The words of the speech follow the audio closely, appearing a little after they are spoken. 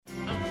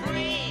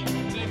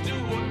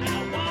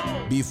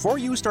Before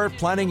you start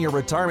planning your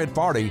retirement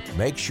party,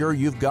 make sure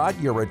you've got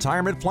your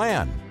retirement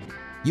plan.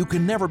 You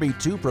can never be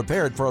too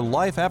prepared for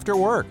life after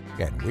work,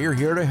 and we're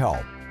here to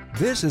help.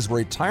 This is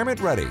Retirement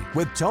Ready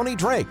with Tony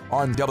Drake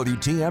on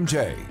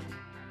WTMJ.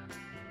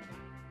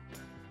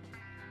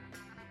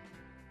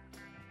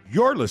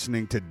 You're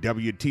listening to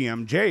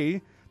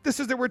WTMJ.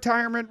 This is the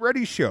Retirement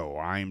Ready Show.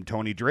 I'm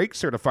Tony Drake,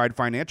 certified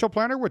financial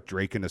planner with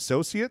Drake &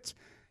 Associates.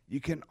 You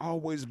can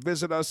always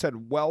visit us at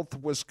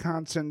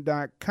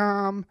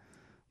wealthwisconsin.com.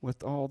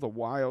 With all the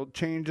wild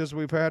changes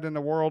we've had in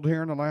the world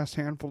here in the last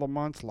handful of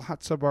months,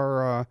 lots of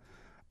our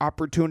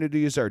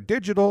opportunities are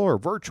digital or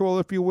virtual,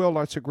 if you will.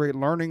 Lots of great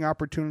learning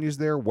opportunities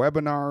there,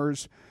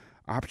 webinars,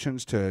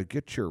 options to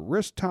get your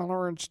risk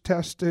tolerance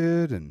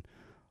tested, and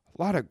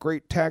a lot of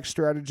great tax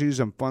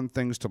strategies and fun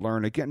things to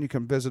learn. Again, you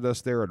can visit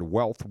us there at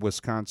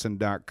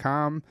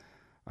wealthwisconsin.com.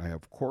 I,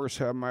 of course,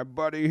 have my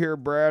buddy here,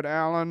 Brad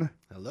Allen.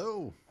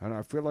 Hello. And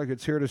I feel like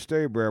it's here to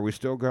stay, Brad. We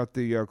still got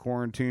the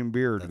quarantine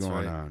beard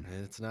going on.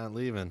 It's not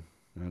leaving.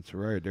 That's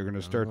right. They're going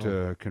to start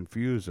to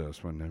confuse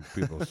us when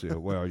people see it.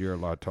 Well, you're a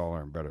lot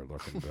taller and better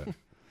looking, but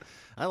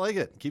I like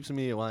it. Keeps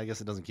me, well, I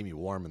guess it doesn't keep me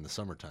warm in the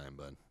summertime,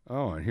 but.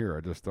 Oh, and here,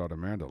 I just thought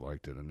Amanda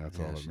liked it, and that's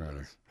all that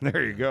matters. Does.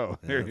 There you go.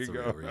 Yeah, there you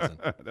go.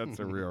 That's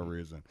a real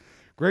reason.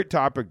 Great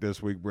topic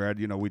this week, Brad.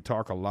 You know, we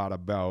talk a lot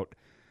about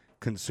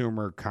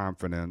consumer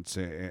confidence,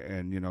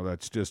 and you know,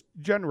 that's just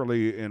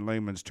generally in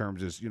layman's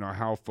terms is, you know,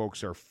 how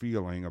folks are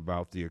feeling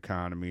about the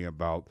economy,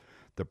 about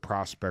the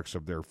prospects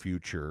of their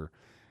future.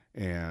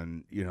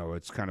 And, you know,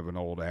 it's kind of an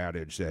old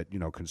adage that, you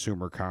know,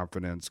 consumer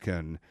confidence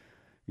can,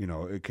 you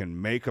know, it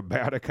can make a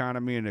bad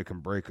economy and it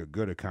can break a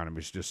good economy.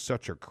 It's just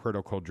such a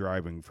critical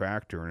driving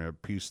factor and a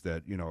piece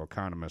that, you know,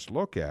 economists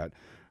look at,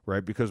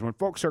 right? Because when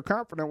folks are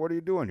confident, what are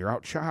you doing? You're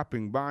out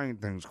shopping, buying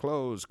things,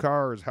 clothes,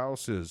 cars,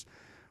 houses.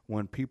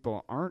 When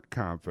people aren't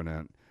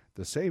confident,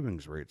 the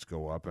savings rates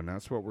go up, and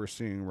that's what we're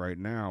seeing right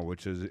now,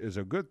 which is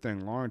a good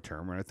thing long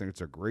term, and I think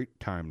it's a great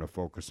time to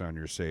focus on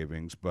your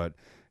savings, but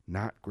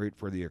not great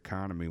for the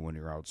economy when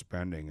you're out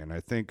spending. And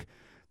I think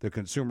the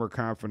consumer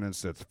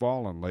confidence that's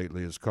fallen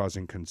lately is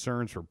causing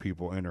concerns for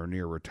people in or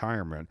near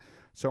retirement.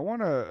 So I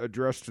want to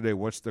address today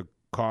what's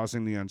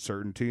causing the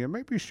uncertainty and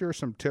maybe share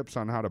some tips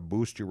on how to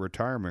boost your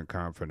retirement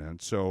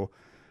confidence. So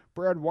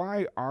Brad,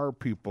 why are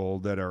people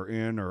that are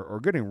in or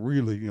getting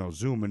really, you know,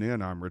 zooming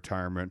in on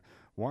retirement,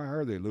 why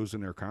are they losing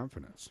their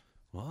confidence?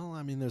 Well,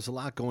 I mean, there's a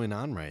lot going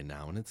on right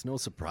now, and it's no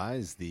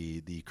surprise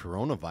the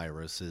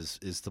coronavirus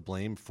is to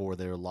blame for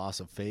their loss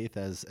of faith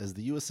as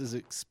the U.S. is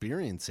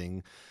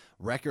experiencing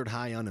record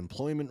high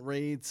unemployment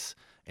rates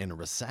and a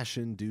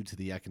recession due to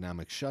the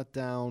economic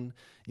shutdown.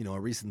 You know, a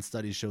recent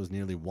study shows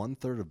nearly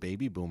 1/3 of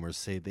baby boomers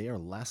say they are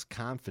less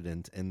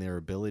confident in their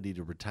ability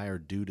to retire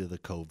due to the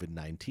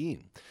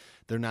COVID-19.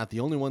 They're not the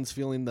only ones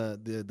feeling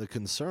the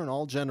concern.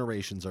 All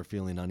generations are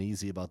feeling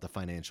uneasy about the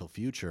financial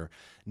future.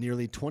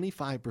 Nearly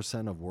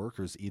 25% of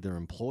workers, either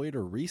employed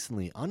or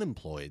recently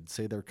unemployed,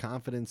 say their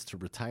confidence to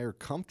retire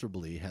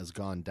comfortably has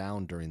gone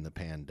down during the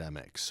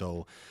pandemic.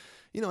 So,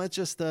 you know, it's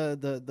just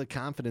the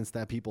confidence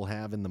that people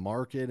have in the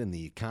market and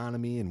the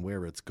economy and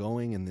where it's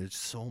going. And there's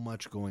so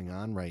much going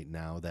on right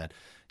now that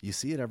you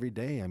see it every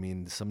day. I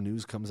mean, some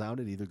news comes out,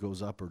 it either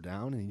goes up or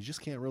down, and you just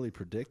can't really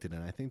predict it.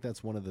 And I think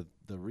that's one of the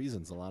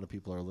reasons a lot of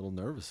people are a little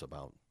nervous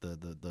about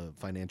the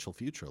financial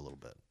future a little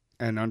bit.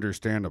 And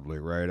understandably,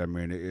 right? I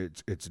mean,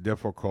 it's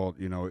difficult.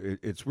 You know,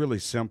 it's really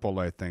simple,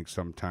 I think,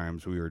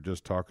 sometimes. We were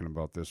just talking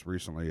about this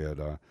recently at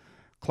a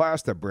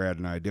class that Brad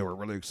and I did. We're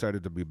really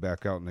excited to be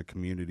back out in the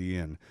community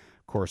and,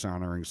 of course,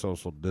 honoring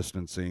social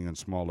distancing and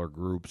smaller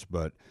groups.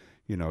 But,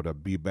 you know, to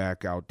be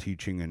back out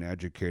teaching and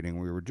educating,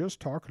 we were just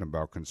talking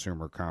about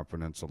consumer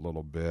confidence a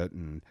little bit.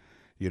 And,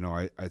 you know,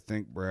 I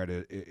think, Brad,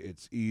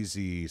 it's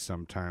easy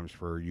sometimes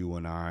for you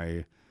and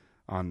I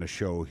on the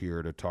show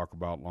here to talk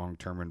about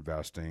long-term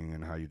investing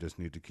and how you just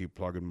need to keep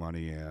plugging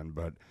money in.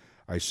 But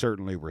I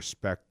certainly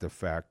respect the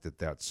fact that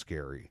that's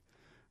scary,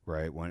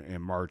 right? When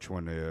in March,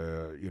 when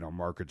you know,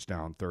 market's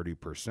down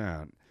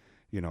 30%,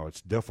 you know,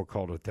 it's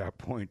difficult at that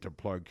point to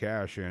plug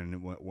cash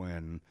in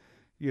when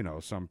you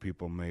know, some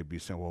people may be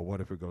saying, well, what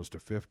if it goes to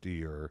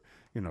 50? Or,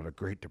 you know, the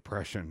Great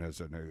Depression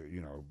is a, you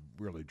know,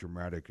 really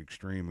dramatic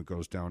extreme. It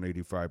goes down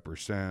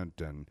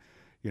 85%. And,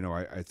 you know,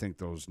 I think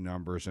those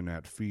numbers and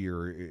that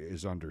fear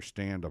is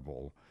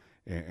understandable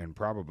and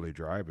probably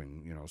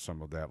driving, you know,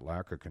 some of that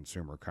lack of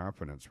consumer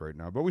confidence right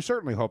now. But we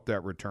certainly hope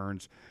that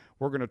returns.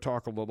 We're going to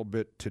talk a little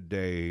bit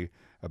today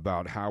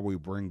about how we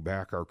bring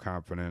back our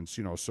confidence,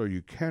 you know, so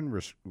you can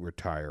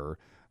retire.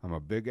 I'm a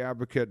big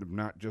advocate of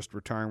not just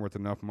retiring with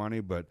enough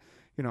money, but,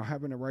 you know,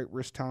 having the right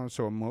risk tolerance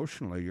so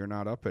emotionally you're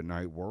not up at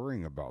night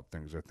worrying about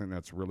things. I think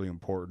that's really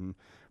important.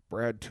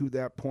 Brad, to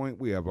that point,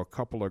 we have a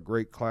couple of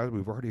great classes.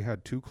 We've already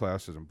had 2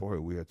 classes, and boy,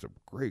 we had some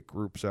great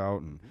groups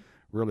out and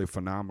really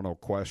phenomenal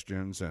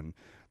questions. And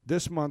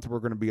this month, we're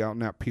going to be out in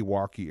that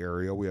Pewaukee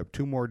area. We have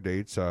 2 more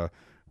dates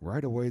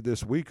right away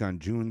this week on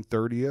June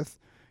 30th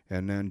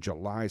And then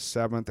July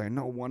 7th, I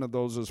know one of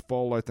those is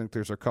full. I think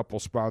there's a couple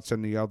spots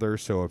in the other.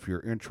 So if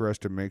you're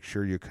interested, make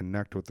sure you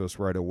connect with us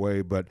right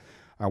away. But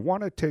I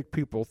want to take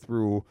people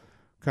through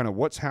kind of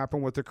what's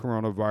happened with the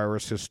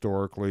coronavirus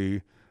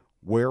historically,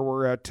 where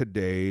we're at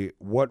today,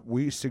 what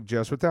we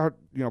suggest, without,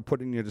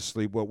 putting you to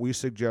sleep, what we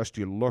suggest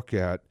you look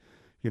at,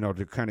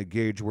 to kind of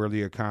gauge where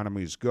the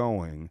economy is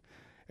going.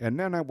 And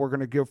then we're going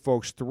to give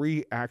folks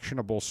 3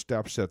 actionable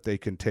steps that they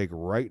can take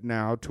right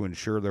now to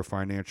ensure their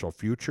financial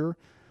future.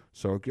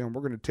 So, again,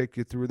 we're going to take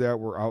you through that.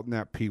 We're out in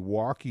that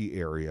Pewaukee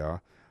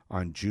area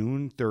on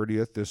June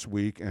 30th this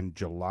week and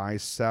July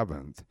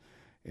 7th.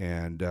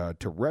 And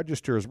to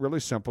register is really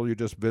simple. You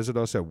just visit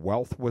us at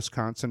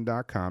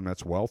wealthwisconsin.com.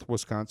 That's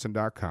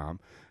wealthwisconsin.com.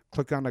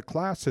 Click on the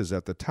classes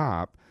at the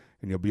top,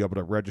 and you'll be able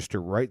to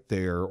register right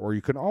there. Or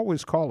you can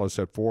always call us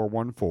at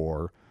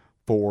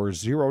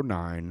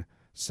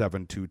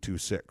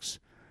 414-409-7226.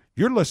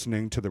 You're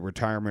listening to the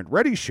Retirement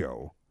Ready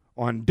Show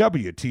on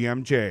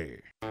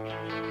WTMJ.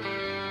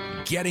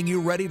 Getting you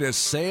ready to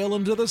sail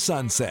into the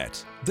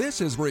sunset. This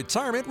is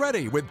Retirement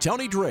Ready with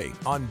Tony Drake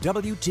on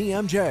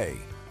WTMJ.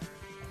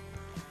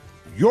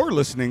 You're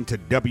listening to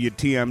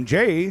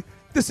WTMJ.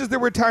 This is the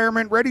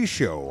Retirement Ready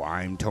Show.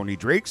 I'm Tony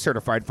Drake,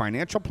 certified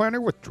financial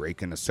planner with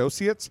Drake &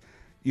 Associates.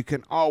 You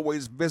can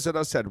always visit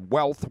us at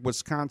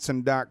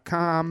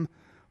wealthwisconsin.com.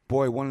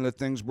 Boy, one of the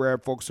things,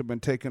 Brad, folks have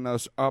been taking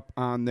us up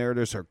on there.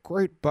 There's a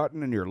great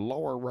button in your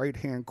lower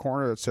right-hand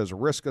corner that says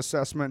Risk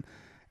Assessment.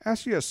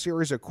 Asks you a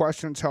series of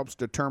questions, helps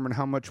determine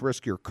how much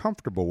risk you're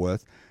comfortable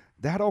with.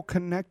 That'll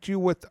connect you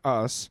with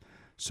us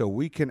so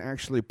we can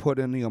actually put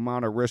in the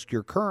amount of risk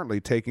you're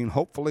currently taking.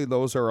 Hopefully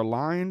those are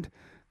aligned.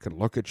 Can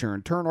look at your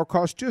internal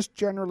costs, just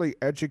generally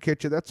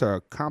educate you. That's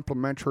a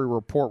complimentary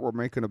report we're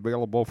making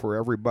available for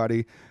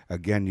everybody.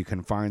 Again, you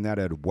can find that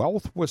at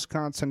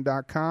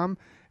wealthwisconsin.com.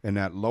 In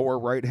that lower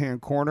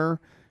right-hand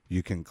corner,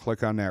 you can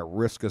click on that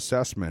risk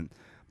assessment.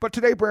 But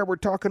today, Brad, we're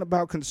talking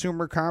about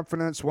consumer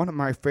confidence, one of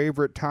my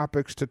favorite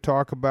topics to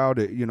talk about.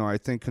 I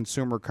think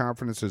consumer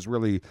confidence is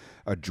really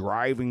a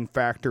driving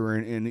factor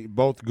in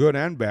both good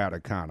and bad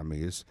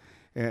economies.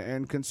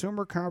 And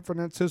consumer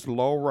confidence is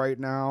low right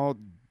now.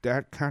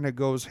 That kind of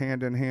goes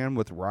hand in hand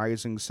with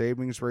rising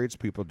savings rates.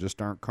 People just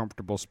aren't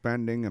comfortable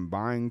spending and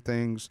buying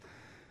things.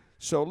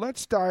 So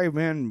let's dive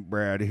in,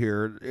 Brad,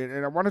 here.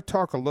 And I want to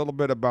talk a little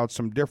bit about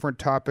some different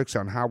topics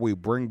on how we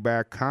bring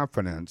back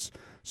confidence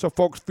so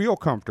folks feel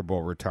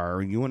comfortable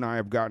retiring. You and I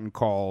have gotten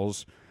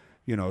calls,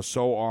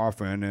 so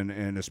often,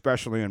 and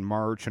especially in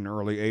March and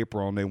early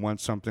April, and they went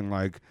something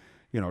like,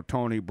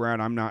 Tony, Brad,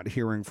 I'm not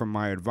hearing from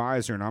my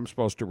advisor, and I'm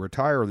supposed to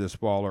retire this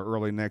fall or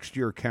early next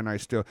year. Can I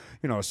still,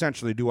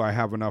 essentially, do I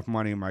have enough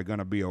money? Am I going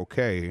to be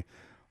okay?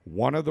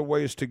 One of the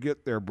ways to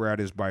get there, Brad,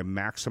 is by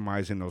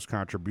maximizing those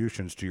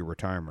contributions to your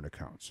retirement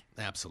accounts.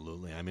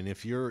 Absolutely. I mean,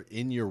 if you're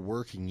in your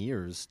working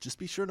years, just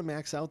be sure to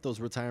max out those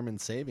retirement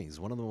savings.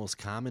 One of the most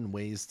common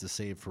ways to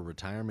save for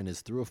retirement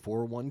is through a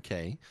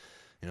 401k.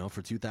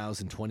 For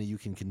 2020, you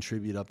can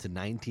contribute up to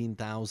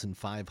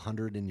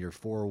 $19,500 in your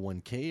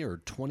 401k or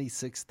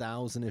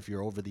 $26,000 if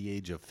you're over the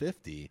age of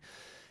 50.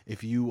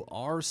 If you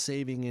are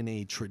saving in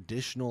a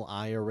traditional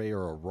IRA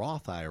or a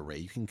Roth IRA,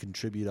 you can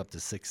contribute up to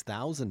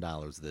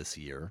 $6,000 this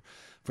year.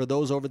 For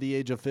those over the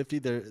age of 50,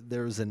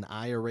 there's an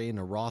IRA and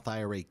a Roth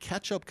IRA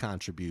catch-up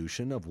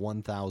contribution of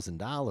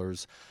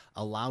 $1,000,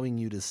 allowing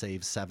you to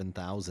save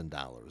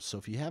 $7,000. So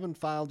if you haven't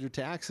filed your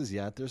taxes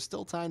yet, there's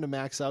still time to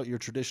max out your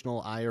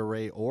traditional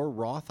IRA or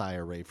Roth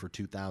IRA for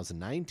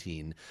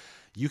 2019.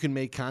 You can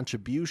make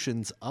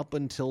contributions up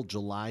until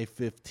July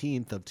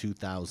 15th of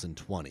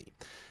 2020.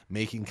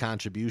 Making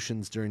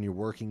contributions during your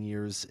working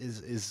years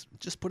is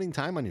just putting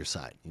time on your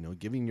side,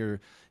 giving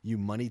you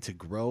money to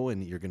grow,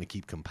 and you're going to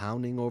keep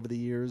compounding over the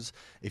years.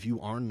 If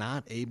you are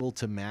not able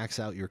to max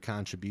out your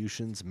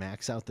contributions,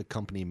 max out the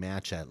company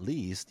match at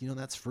least,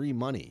 that's free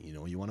money.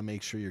 You want to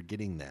make sure you're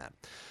getting that.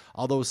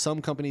 Although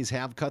some companies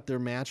have cut their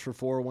match for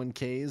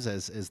 401ks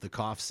as the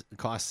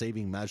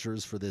cost-saving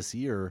measures for this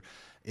year,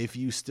 if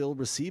you still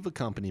receive a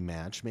company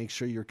match, make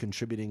sure you're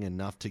contributing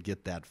enough to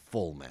get that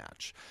full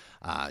match.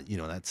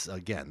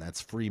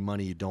 That's free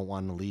money you don't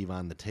want to leave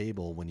on the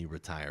table when you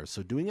retire.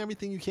 So doing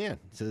everything you can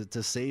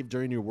to save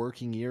during your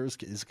working years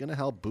is going to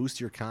help boost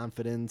your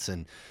confidence.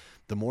 And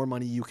the more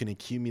money you can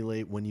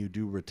accumulate when you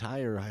do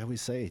retire, I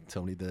always say,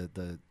 Tony,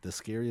 the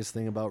scariest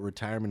thing about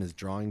retirement is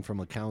drawing from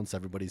accounts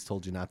everybody's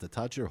told you not to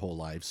touch your whole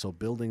life. So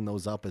building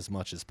those up as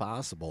much as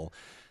possible,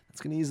 it's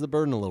going to ease the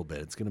burden a little bit.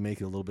 It's going to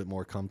make it a little bit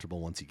more comfortable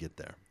once you get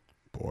there.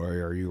 Boy,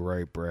 are you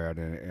right, Brad.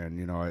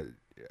 And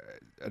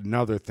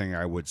another thing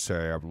I would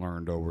say I've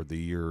learned over the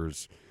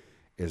years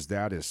is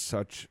that is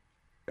such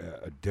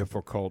a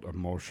difficult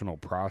emotional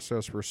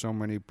process for so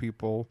many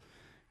people.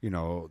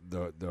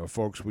 The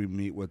folks we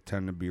meet with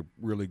tend to be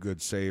really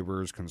good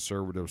savers,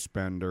 conservative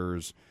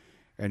spenders,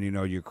 and,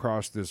 you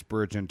cross this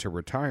bridge into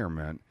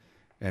retirement,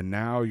 and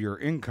now your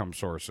income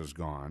source is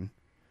gone.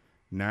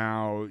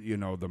 Now,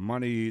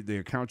 the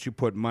accounts you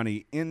put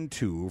money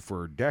into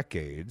for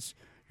decades,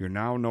 you're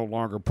now no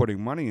longer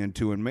putting money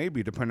into, and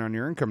maybe, depending on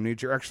your income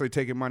needs, you're actually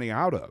taking money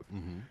out of,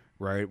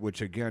 right?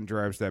 Which, again,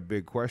 drives that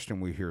big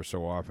question we hear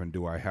so often,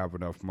 do I have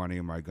enough money?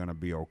 Am I going to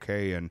be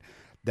okay? And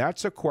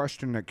that's a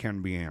question that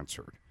can be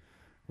answered,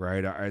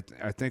 right?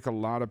 I think a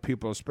lot of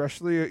people,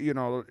 especially,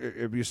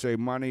 if you say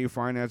money,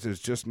 finance is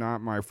just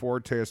not my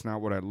forte, it's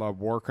not what I love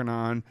working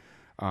on,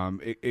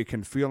 it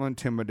can feel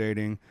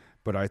intimidating.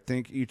 But I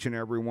think each and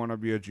every one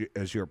of you,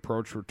 as you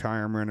approach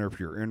retirement, or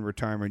if you're in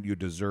retirement, you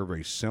deserve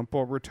a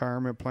simple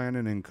retirement plan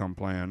and income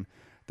plan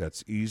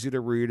that's easy to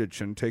read. It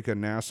shouldn't take a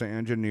NASA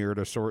engineer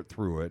to sort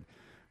through it,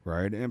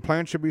 right? And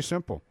plans should be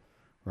simple,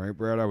 right,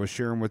 Brad? I was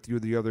sharing with you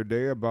the other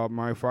day about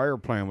my fire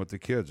plan with the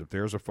kids. If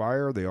there's a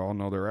fire, they all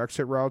know their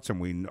exit routes,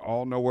 and we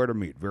all know where to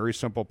meet. Very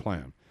simple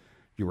plan.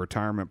 Your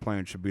retirement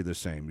plan should be the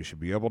same. You should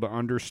be able to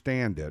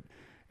understand it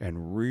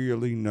and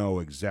really know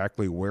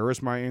exactly where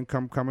is my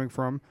income coming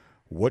from,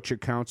 which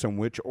accounts in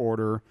which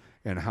order,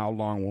 and how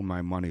long will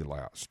my money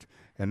last.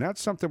 And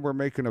that's something we're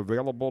making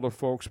available to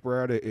folks,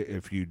 Brad.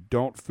 If you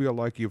don't feel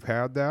like you've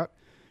had that,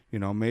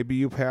 maybe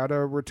you've had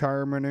a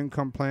retirement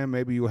income plan,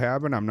 maybe you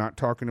haven't. I'm not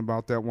talking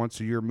about that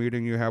once a year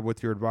meeting you have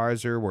with your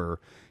advisor where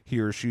he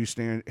or she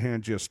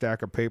hands you a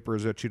stack of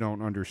papers that you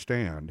don't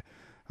understand.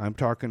 I'm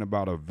talking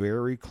about a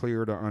very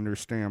clear to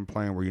understand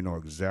plan where you know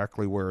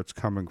exactly where it's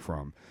coming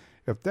from.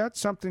 If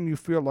that's something you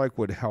feel like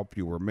would help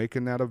you, we're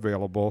making that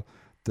available.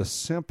 The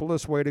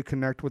simplest way to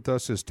connect with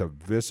us is to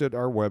visit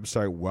our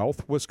website,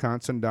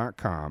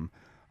 wealthwisconsin.com.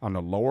 On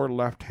the lower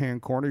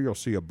left-hand corner, you'll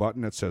see a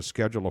button that says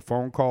schedule a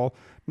phone call.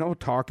 No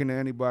talking to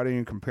anybody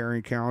and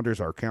comparing calendars.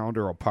 Our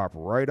calendar will pop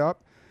right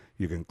up.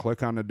 You can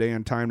click on the day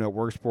and time that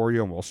works for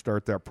you, and we'll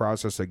start that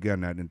process. Again,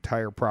 that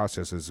entire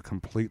process is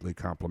completely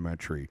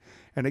complimentary.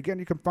 And again,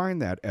 you can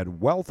find that at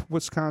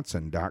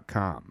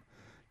wealthwisconsin.com.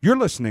 You're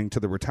listening to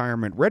the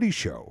Retirement Ready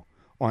Show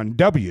on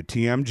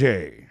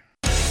WTMJ.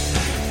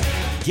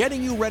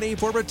 Getting you ready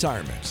for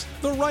retirement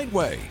the right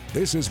way.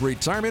 This is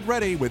Retirement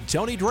Ready with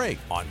Tony Drake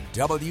on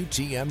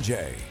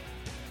WTMJ.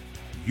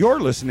 You're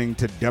listening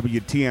to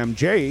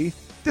WTMJ.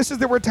 This is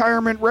the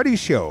Retirement Ready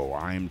Show.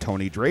 I'm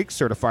Tony Drake,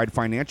 certified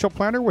financial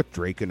planner with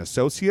Drake &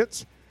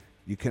 Associates.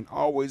 You can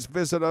always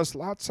visit us.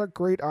 Lots of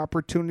great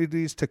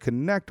opportunities to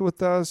connect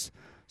with us.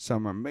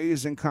 Some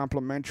amazing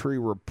complimentary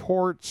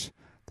reports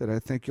that I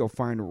think you'll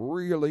find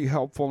really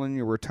helpful in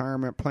your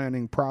retirement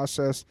planning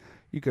process.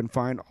 You can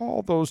find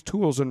all those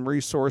tools and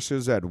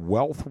resources at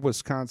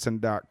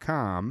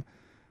wealthwisconsin.com.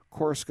 Of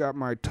course, got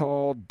my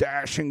tall,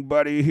 dashing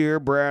buddy here,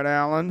 Brad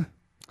Allen.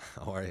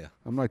 How are you?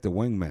 I'm like the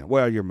wingman.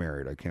 Well, you're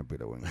married. I can't be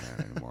the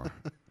wingman anymore.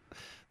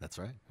 That's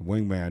right.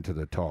 Wingman to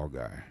the tall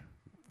guy.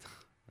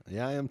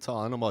 Yeah, I am tall.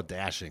 I don't know about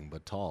dashing,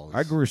 but tall.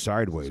 I grew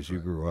sideways. You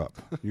grew up.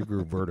 You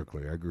grew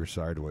vertically. I grew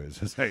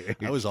sideways as I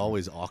aged. I was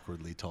always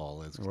awkwardly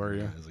tall as Were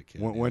you? As a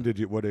kid. When did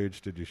you? What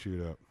age did you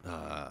shoot up?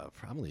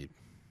 Probably,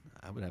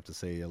 I would have to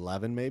say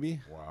 11, maybe.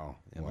 Wow.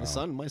 Yeah,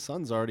 wow. My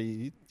son's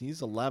already.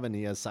 He's 11.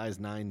 He has size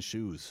 9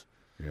 shoes.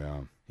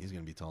 Yeah. He's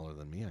gonna be taller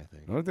than me, I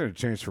think. The only thing that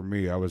changed for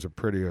me, I was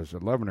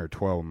 11 or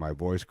 12 when my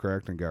voice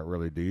cracked and got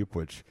really deep,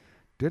 which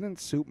didn't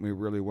suit me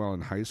really well in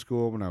high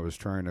school when I was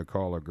trying to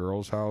call a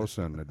girl's house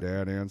and the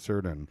dad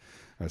answered and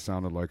I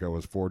sounded like I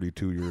was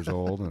 42 years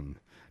old and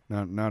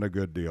not a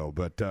good deal.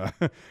 But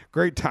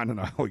great time,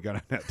 and we got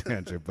on that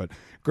tangent. But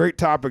great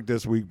topic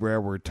this week,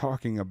 Brad. We're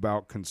talking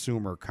about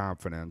consumer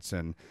confidence.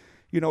 And,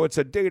 it's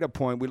a data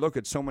point. We look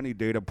at so many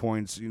data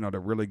points, to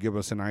really give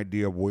us an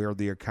idea of where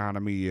the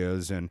economy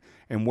is and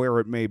where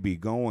it may be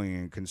going.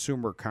 And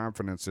consumer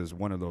confidence is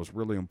one of those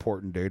really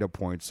important data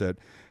points that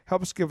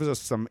helps give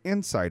us some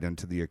insight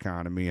into the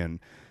economy.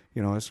 And,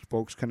 as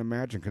folks can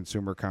imagine,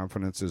 consumer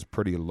confidence is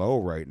pretty low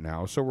right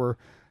now. So we're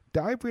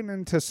diving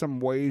into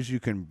some ways you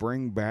can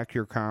bring back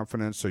your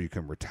confidence so you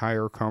can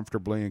retire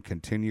comfortably and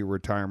continue your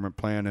retirement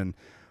plan. And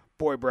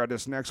boy, Brad,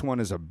 this next one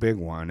is a big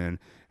one, and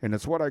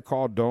it's what I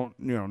call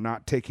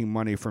not taking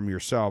money from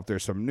yourself.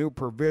 There's some new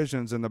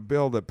provisions in the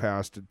bill that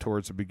passed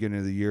towards the beginning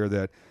of the year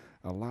that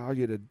allow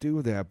you to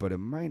do that, but it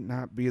might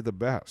not be the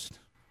best.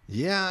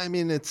 Yeah, I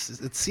mean, it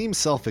seems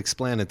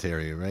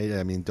self-explanatory, right?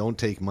 I mean, don't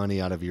take money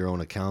out of your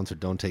own accounts or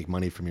don't take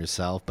money from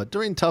yourself. But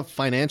during tough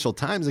financial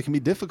times, it can be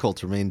difficult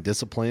to remain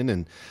disciplined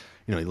and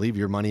leave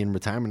your money in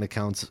retirement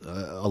accounts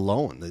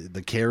alone.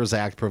 The CARES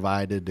Act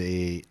provided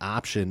a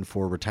option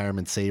for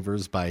retirement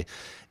savers by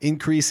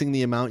increasing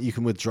the amount you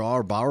can withdraw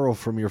or borrow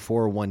from your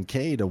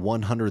 401k to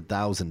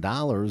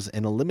 $100,000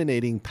 and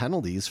eliminating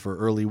penalties for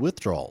early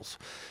withdrawals.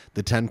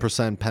 The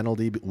 10%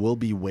 penalty will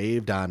be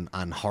waived on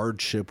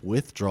hardship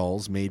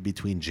withdrawals made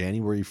between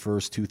January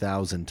 1st,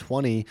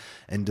 2020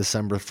 and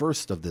December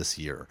 1st of this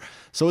year.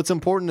 So it's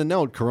important to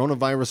note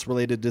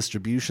coronavirus-related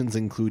distributions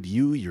include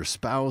you, your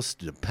spouse,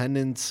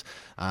 dependents,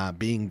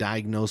 being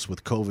diagnosed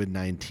with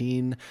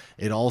COVID-19.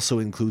 It also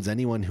includes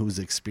anyone who's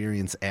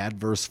experienced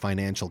adverse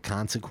financial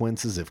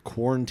consequences if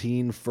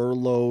quarantined,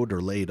 furloughed,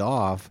 or laid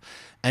off.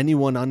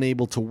 Anyone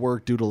unable to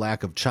work due to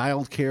lack of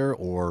childcare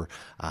or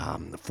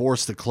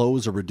forced to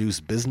close or reduce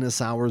reduced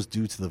business hours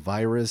due to the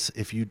virus.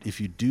 If you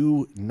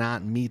do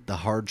not meet the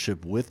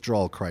hardship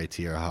withdrawal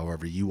criteria,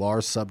 however, you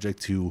are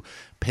subject to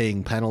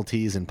paying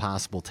penalties and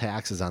possible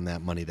taxes on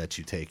that money that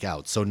you take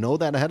out. So know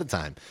that ahead of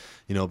time.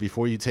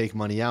 Before you take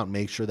money out,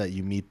 make sure that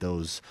you meet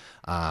those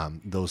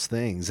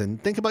things,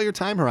 and think about your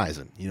time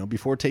horizon.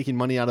 Before taking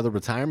money out of the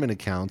retirement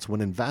accounts,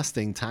 when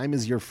investing, time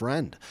is your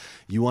friend.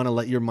 You want to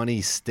let your money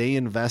stay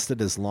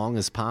invested as long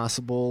as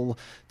possible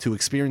to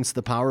experience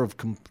the power of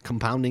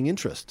compounding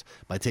interest.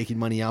 By taking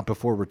money out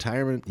before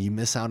retirement, you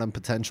miss out on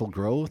potential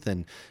growth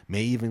and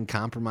may even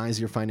compromise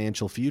your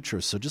financial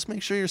future. So just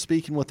make sure you're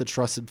speaking with a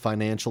trusted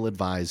financial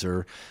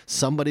advisor,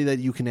 somebody that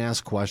you can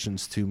ask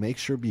questions to. Make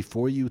sure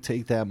before you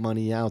take that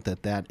money out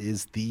that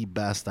is the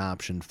best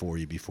option for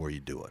you before you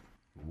do it.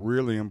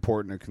 Really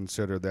important to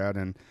consider that.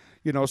 And,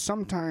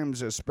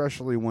 sometimes,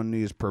 especially when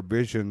these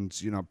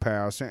provisions,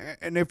 pass,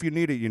 and if you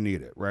need it, you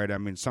need it, right? I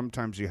mean,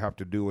 sometimes you have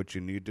to do what you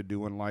need to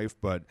do in life,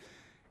 but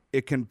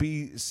it can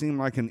seem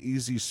like an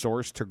easy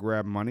source to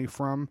grab money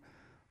from.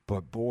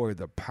 But boy,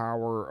 the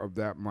power of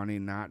that money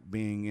not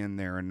being in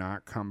there and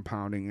not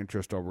compounding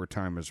interest over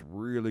time is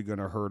really going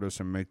to hurt us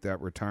and make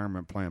that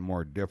retirement plan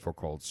more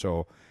difficult.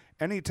 So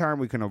anytime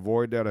we can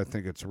avoid that, I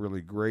think it's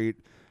really great.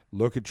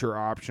 Look at your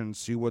options,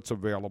 see what's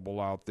available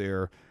out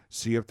there,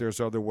 see if there's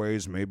other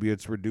ways. Maybe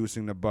it's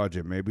reducing the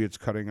budget. Maybe it's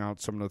cutting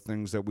out some of the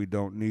things that we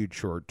don't need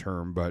short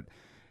term, but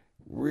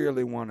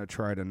really want to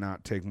try to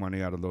not take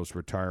money out of those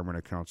retirement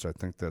accounts. I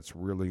think that's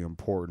really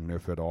important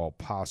if at all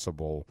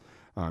possible.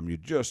 You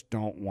just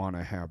don't want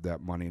to have that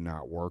money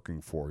not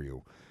working for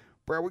you.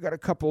 Brad, we got a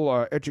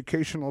couple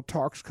educational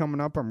talks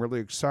coming up I'm really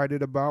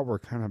excited about. We're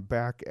kind of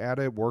back at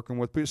it, working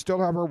with people. Still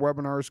have our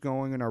webinars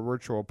going and our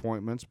virtual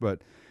appointments,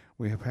 but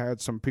we have had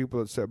some people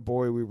that said,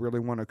 boy, we really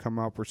want to come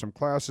out for some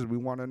classes. We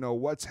want to know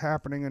what's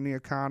happening in the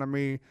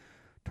economy.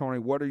 Tony,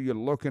 what are you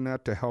looking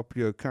at to help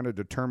you kind of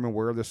determine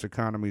where this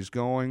economy is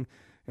going?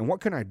 And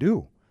what can I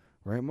do?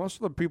 Right? Most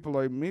of the people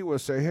I meet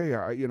with say, hey,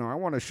 I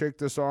want to shake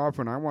this off,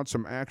 and I want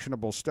some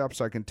actionable steps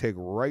I can take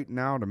right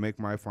now to make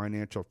my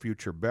financial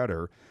future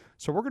better.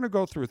 So we're going to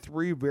go through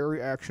 3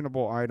 very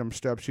actionable item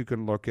steps you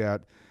can look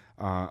at,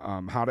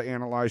 how to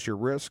analyze your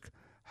risk,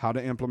 how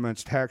to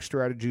implement tax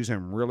strategies,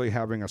 and really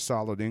having a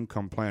solid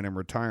income plan in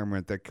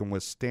retirement that can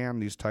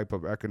withstand these type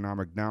of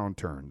economic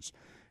downturns.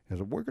 And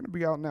so we're going to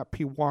be out in that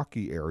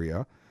Pewaukee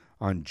area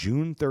on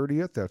June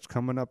 30th. That's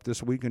coming up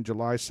this week in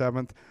July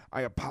 7th. I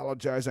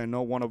apologize. I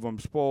know one of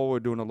them's full. We're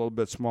doing a little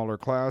bit smaller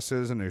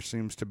classes, and there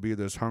seems to be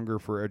this hunger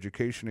for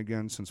education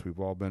again since we've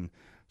all been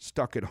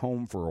stuck at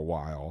home for a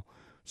while.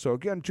 So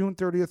again, June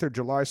 30th or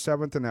July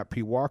 7th in that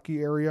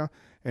Pewaukee area,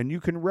 and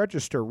you can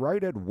register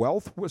right at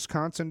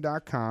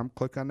wealthwisconsin.com.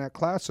 Click on that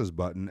classes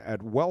button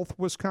at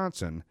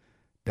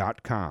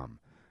wealthwisconsin.com.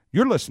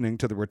 You're listening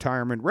to the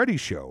Retirement Ready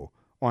Show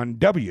on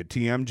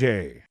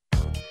WTMJ.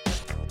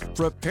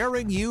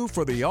 Preparing you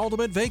for the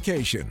ultimate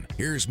vacation.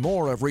 Here's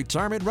more of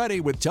Retirement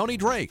Ready with Tony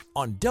Drake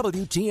on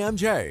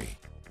WTMJ.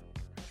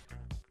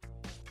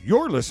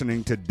 You're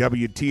listening to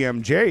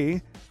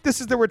WTMJ. This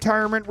is the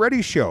Retirement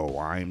Ready Show.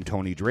 I'm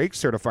Tony Drake,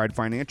 certified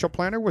financial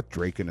planner with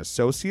Drake &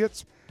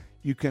 Associates.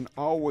 You can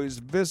always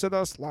visit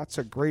us. Lots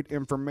of great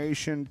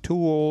information,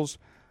 tools,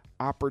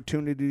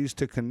 opportunities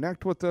to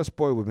connect with us.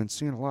 Boy, we've been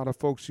seeing a lot of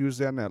folks use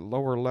that in that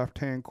lower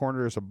left-hand corner.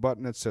 There's a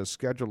button that says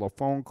schedule a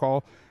phone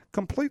call.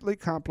 Completely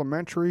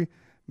complimentary.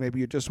 Maybe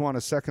you just want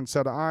a second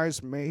set of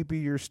eyes. Maybe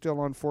you're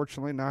still,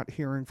 unfortunately, not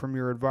hearing from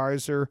your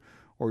advisor,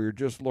 or you're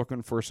just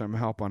looking for some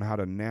help on how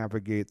to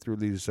navigate through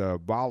these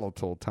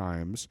volatile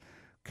times.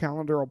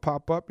 Calendar will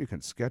pop up. You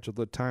can schedule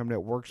the time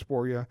that works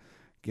for you.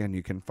 Again,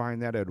 you can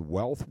find that at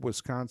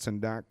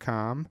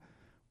wealthwisconsin.com.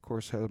 Of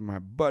course, I have my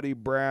buddy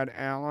Brad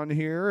Allen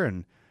here,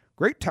 and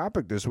great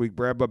topic this week,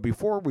 Brad. But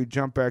before we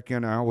jump back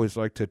in, I always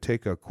like to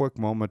take a quick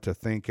moment to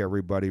thank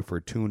everybody for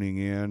tuning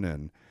in,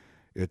 and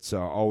it's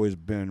always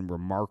been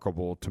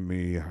remarkable to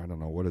me. I don't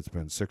know what it's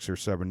been, 6 or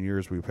 7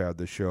 years we've had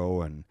the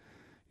show, and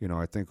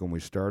I think when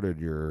we started,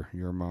 your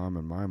mom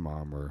and my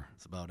mom were.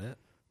 That's about it.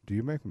 Do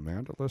you make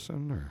Amanda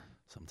listen, or?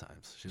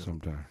 Sometimes.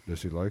 Sometimes. Does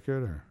she like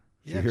it, or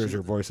she Yeah, hears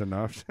your voice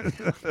enough?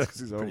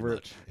 She's over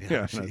it.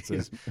 Yeah, that's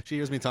it. she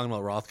hears me talking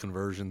about Roth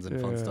conversions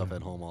and fun stuff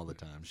at home all the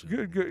time.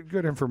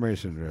 Good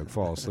information to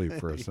fall asleep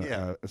for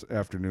Yeah. a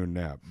afternoon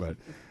nap. But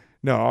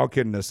no, all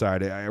kidding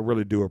aside, I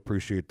really do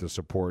appreciate the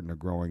support and the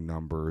growing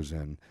numbers,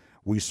 and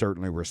we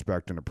certainly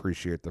respect and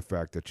appreciate the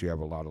fact that you have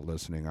a lot of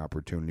listening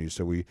opportunities.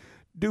 So we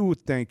do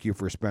thank you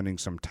for spending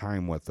some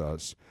time with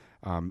us.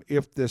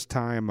 If this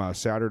time,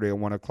 Saturday at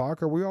 1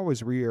 o'clock, or we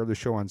always re-air the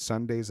show on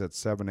Sundays at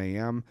 7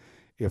 a.m.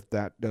 If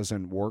that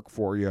doesn't work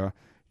for you,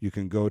 you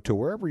can go to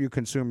wherever you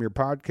consume your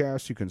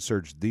podcasts. You can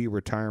search The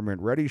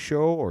Retirement Ready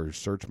Show or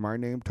search my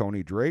name,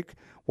 Tony Drake.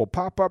 Will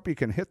pop up. You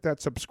can hit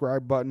that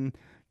subscribe button.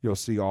 You'll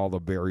see all the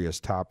various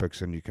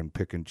topics, and you can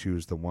pick and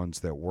choose the ones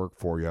that work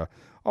for you.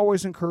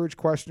 Always encourage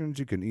questions.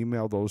 You can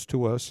email those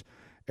to us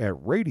at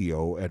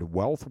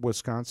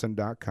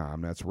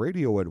radio@wealthwisconsin.com. That's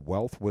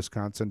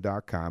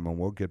radio@wealthwisconsin.com, and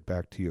we'll get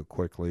back to you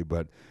quickly.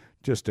 But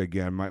just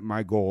again,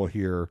 my goal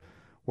here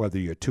whether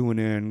you tune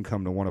in,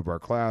 come to one of our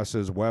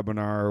classes,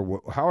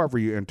 webinar, however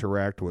you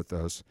interact with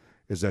us,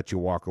 is that you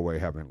walk away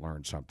having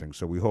learned something.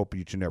 So we hope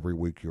each and every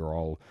week you're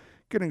all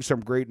getting some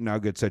great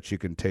nuggets that you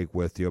can take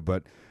with you.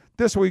 But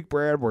this week,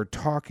 Brad, we're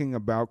talking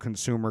about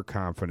consumer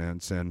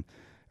confidence, and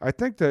I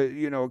think that,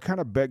 it kind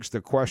of begs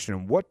the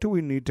question, what do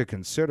we need to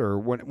consider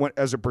when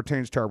as it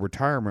pertains to our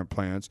retirement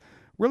plans,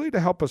 really to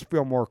help us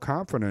feel more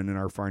confident in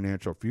our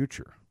financial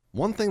future?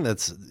 One thing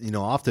that's,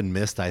 often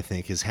missed, I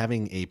think, is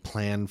having a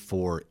plan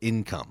for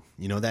income.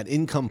 That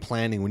income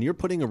planning, when you're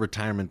putting a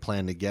retirement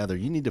plan together,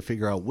 you need to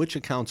figure out which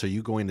accounts are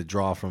you going to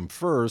draw from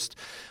first,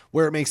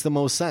 where it makes the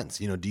most sense.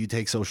 Do you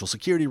take Social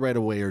Security right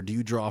away, or do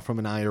you draw from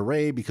an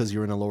IRA because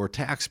you're in a lower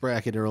tax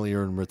bracket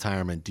earlier in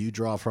retirement? Do you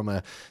draw from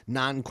a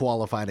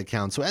non-qualified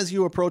account? So as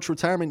you approach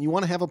retirement, you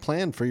want to have a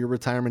plan for your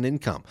retirement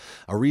income.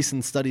 A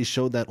recent study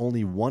showed that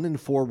only 1 in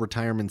 4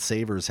 retirement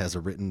savers has a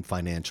written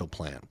financial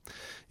plan.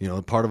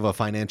 Part of a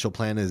financial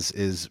plan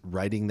is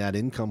writing that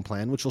income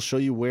plan, which will show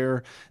you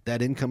where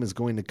that income is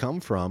going to come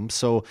from.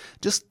 So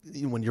just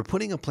when you're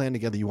putting a plan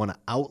together, you want to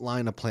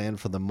outline a plan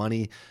for the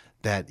money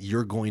that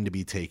you're going to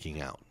be taking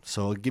out.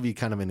 So I'll give you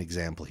kind of an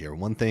example here.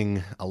 One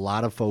thing a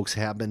lot of folks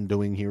have been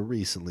doing here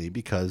recently,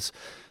 because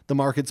the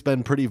market's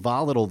been pretty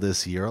volatile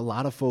this year, a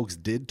lot of folks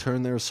did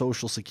turn their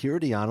Social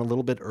Security on a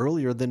little bit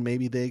earlier than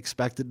maybe they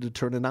expected to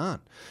turn it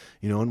on.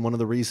 And one of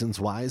the reasons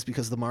why is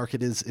because the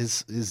market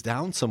is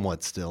down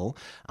somewhat still,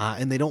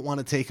 and they don't want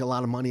to take a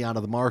lot of money out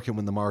of the market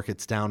when the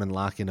market's down and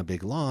lock in a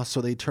big loss, so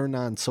they turned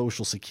on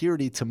Social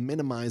Security to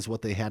minimize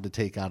what they had to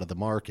take out of the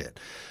market.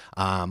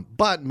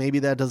 But maybe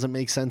that doesn't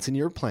make sense in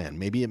your plan.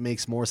 Maybe it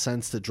makes more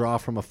sense to draw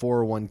from a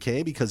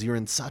 401k because you're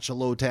in such a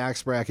low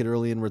tax bracket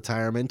early in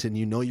retirement, and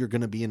you're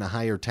going to be in a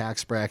higher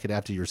tax bracket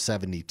after you're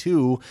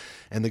 72,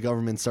 and the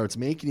government starts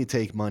making you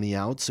take money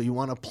out. So you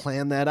want to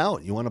plan that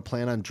out. You want to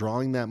plan on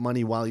drawing that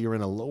money while you're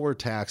in a lower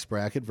tax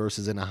bracket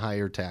versus in a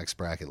higher tax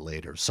bracket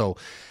later. So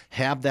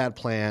have that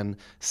plan,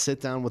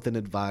 sit down with an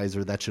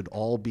advisor. That should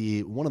all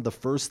be one of the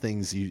first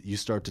things you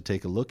start to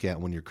take a look at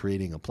when you're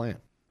creating a plan.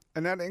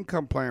 And that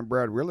income plan,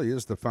 Brad, really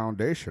is the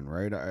foundation,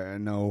 right? I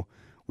know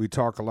we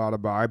talk a lot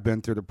about, I've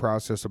been through the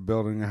process of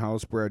building a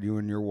house. Brad, you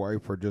and your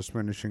wife are just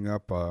finishing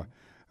up, I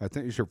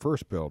think it's your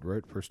first build,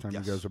 right? First time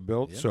Yes. you guys have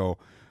built. Yeah. So,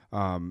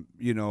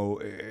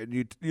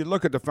 you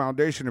look at the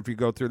foundation, if you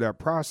go through that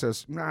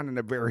process, not in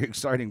a very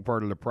exciting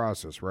part of the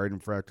process, right? In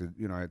fact,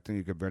 I think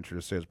you could venture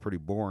to say it's pretty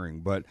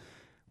boring, but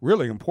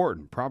really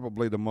important,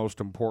 probably the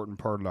most important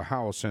part of the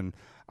house. And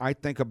I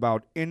think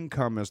about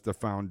income as the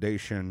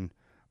foundation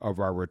of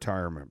our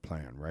retirement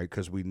plan, right?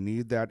 Because we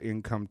need that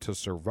income to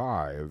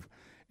survive,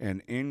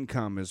 and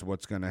income is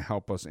what's going to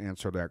help us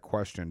answer that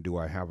question, do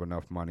I have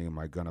enough money? Am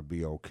I going to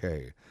be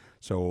okay?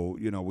 So,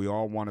 we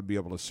all want to be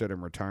able to sit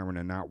in retirement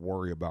and not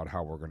worry about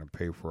how we're going to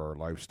pay for our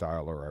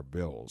lifestyle or our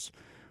bills.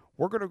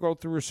 We're going to go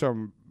through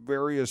some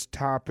various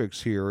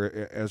topics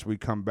here as we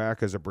come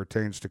back as it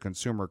pertains to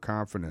consumer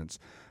confidence.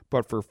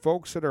 But for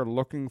folks that are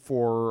looking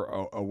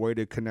for a way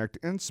to connect,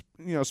 and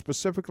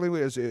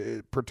specifically as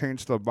it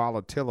pertains to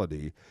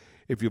volatility,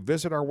 if you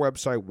visit our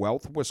website,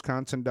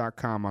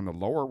 wealthwisconsin.com, on the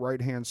lower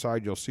right-hand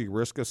side, you'll see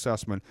risk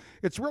assessment.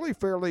 It's really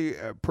fairly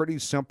pretty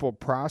simple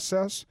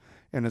process,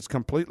 and it's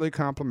completely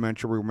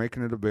complimentary. We're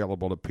making it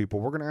available to people.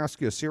 We're going to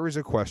ask you a series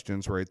of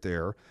questions right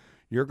there.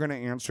 You're going to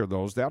answer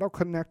those. That'll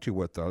connect you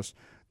with us.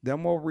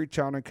 Then we'll reach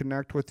out and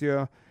connect with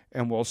you,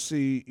 and we'll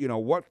see,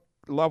 what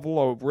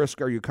level of risk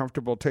are you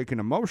comfortable taking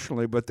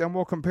emotionally, but then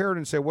we'll compare it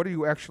and say, what are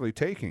you actually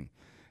taking?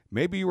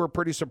 Maybe you were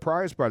pretty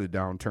surprised by the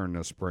downturn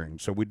this spring,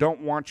 so we don't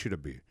want you to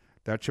be.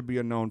 That should be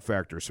a known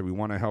factor, so we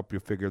want to help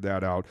you figure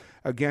that out.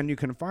 Again, you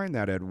can find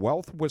that at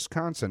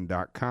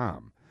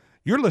wealthwisconsin.com.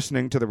 You're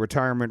listening to the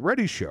Retirement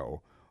Ready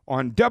Show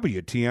on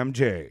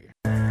WTMJ.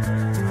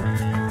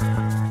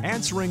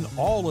 Answering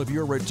all of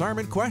your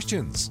retirement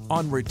questions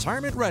on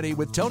Retirement Ready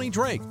with Tony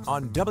Drake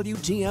on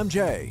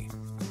WTMJ.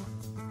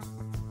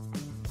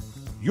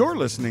 You're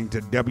listening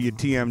to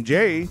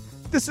WTMJ.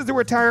 This is the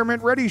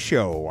Retirement Ready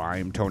Show.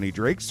 I'm Tony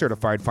Drake,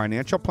 certified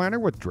financial planner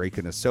with Drake &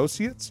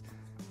 Associates.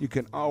 You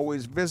can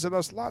always visit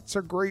us. Lots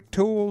of great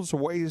tools,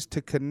 ways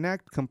to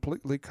connect,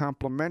 completely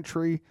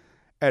complimentary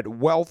at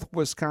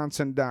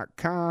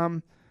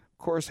wealthwisconsin.com. Of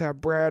course, have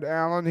Brad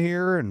Allen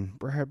here. And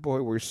Brad,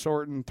 boy, we're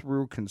sorting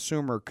through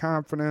consumer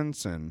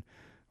confidence,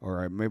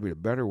 or maybe a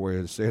better way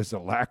to say is a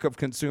lack of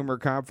consumer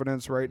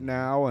confidence right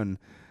now. And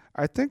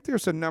I think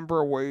there's a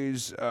number of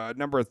ways, a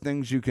number of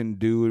things you can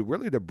do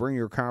really to bring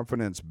your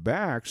confidence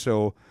back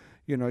so,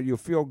 you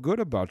feel good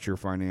about your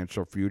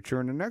financial future.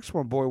 And the next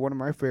one, boy, one of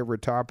my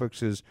favorite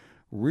topics is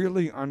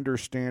really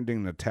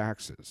understanding the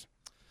taxes.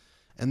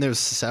 And there's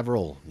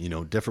several,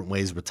 different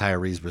ways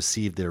retirees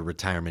receive their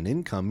retirement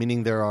income,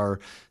 meaning there are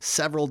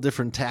several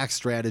different tax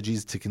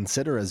strategies to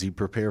consider as you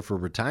prepare for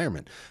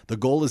retirement. The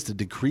goal is to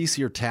decrease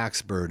your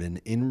tax burden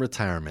in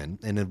retirement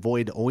and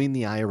avoid owing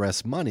the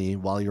IRS money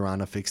while you're on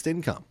a fixed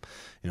income.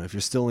 If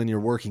you're still in your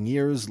working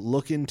years,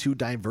 look into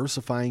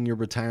diversifying your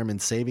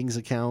retirement savings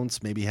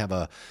accounts. Maybe have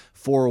a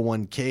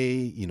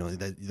 401k,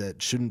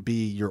 that shouldn't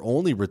be your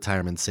only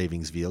retirement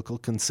savings vehicle.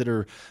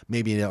 Consider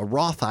maybe a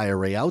Roth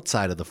IRA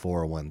outside of the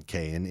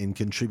 401k and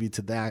contribute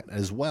to that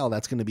as well.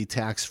 That's going to be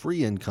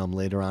tax-free income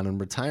later on in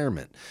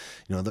retirement.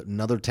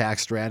 Another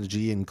tax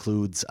strategy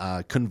includes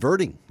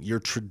converting your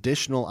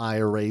traditional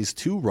IRAs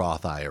to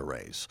Roth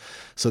IRAs.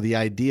 So the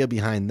idea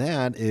behind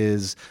that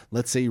is,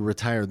 let's say you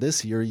retire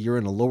this year, you're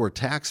in a lower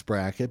tax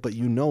bracket, but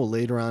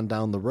later on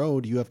down the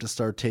road, you have to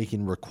start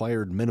taking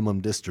required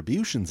minimum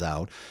distributions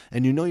out,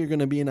 and you're going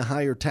to be in a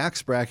higher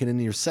tax bracket in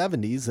your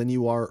 70s than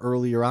you are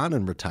earlier on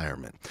in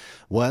retirement.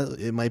 Well,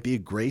 it might be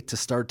great to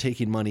start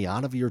taking money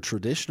out of your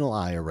traditional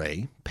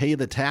IRA, pay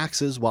the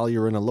taxes while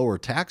you're in a lower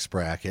tax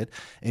bracket,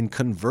 and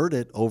convert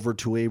it over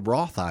to a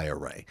Roth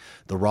IRA.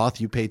 The Roth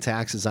you pay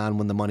taxes on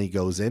when the money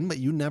goes in, but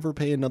you never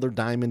pay another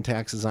dime in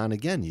taxes on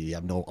again. You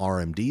have no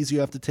RMDs you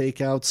have to take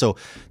out. So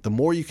the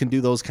more you can do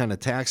those kind of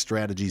tax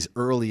strategies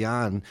early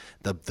on,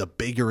 the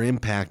bigger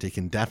impact it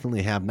can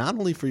definitely have, not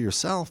only for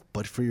yourself,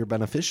 but for your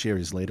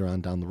beneficiaries later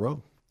on down the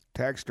road.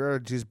 Tax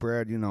strategies,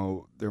 Brad,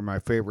 they're my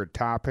favorite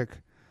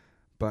topic,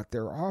 but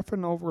they're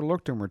often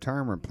overlooked in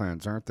retirement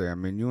plans, aren't they? I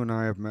mean, you and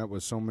I have met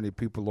with so many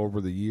people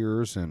over the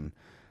years, and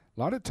a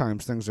lot of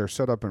times things are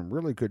set up in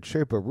really good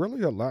shape, but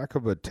really a lack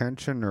of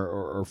attention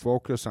or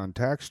focus on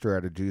tax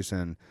strategies.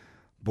 And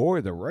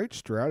boy, the right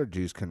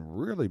strategies can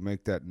really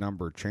make that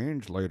number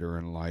change later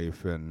in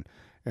life and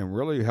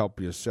really help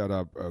you set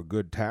up a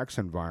good tax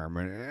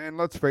environment. And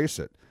let's face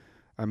it,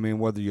 I mean,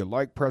 whether you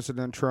like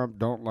President Trump,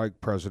 don't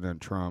like President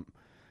Trump,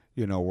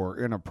 we're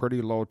in a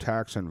pretty low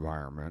tax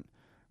environment,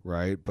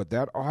 right? But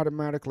that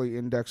automatically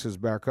indexes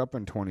back up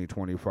in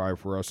 2025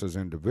 for us as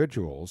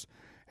individuals.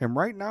 And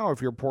right now,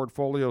 if your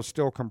portfolio is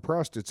still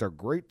compressed, it's a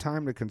great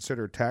time to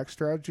consider tax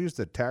strategies.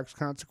 The tax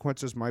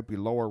consequences might be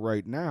lower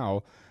right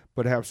now,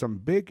 but have some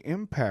big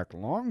impact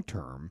long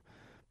term,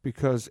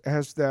 because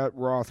as that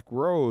Roth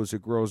grows,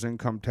 it grows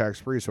income tax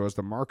free. So as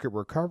the market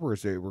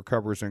recovers, it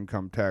recovers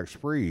income tax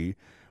free.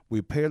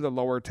 We pay the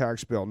lower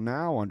tax bill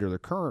now under the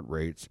current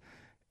rates,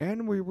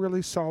 and we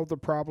really solve the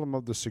problem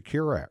of the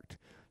Secure Act.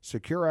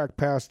 Secure Act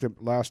passed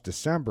last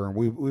December, and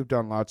we've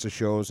done lots of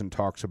shows and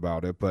talks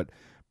about it, but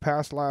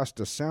passed last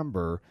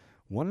December.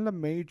 One of the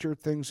major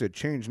things that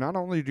changed, not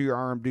only do your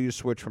RMDs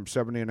switch from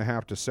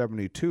 70.5 to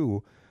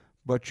 72,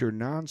 but your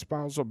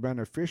non-spousal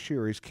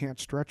beneficiaries can't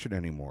stretch it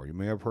anymore. You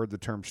may have heard the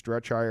term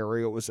stretch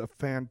IRA. It was a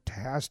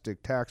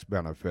fantastic tax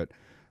benefit.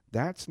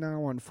 That's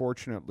now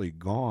unfortunately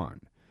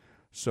gone.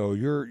 So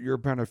your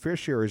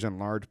beneficiaries in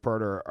large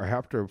part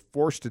are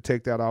forced to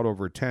take that out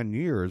over 10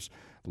 years.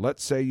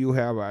 Let's say you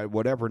have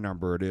whatever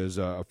number it is,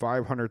 a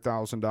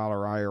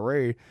 $500,000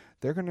 IRA.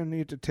 They're going to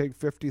need to take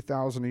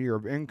 $50,000 a year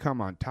of income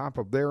on top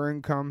of their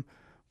income.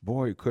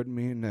 Boy, it could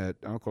mean that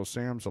Uncle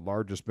Sam's the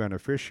largest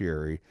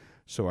beneficiary.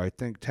 So I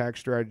think tax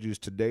strategies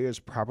today is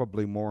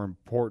probably more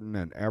important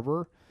than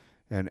ever.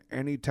 And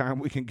anytime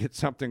we can get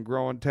something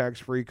growing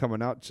tax-free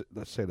coming out,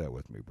 let's say that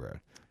with me, Brad.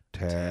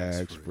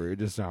 Tax-free. It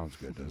just sounds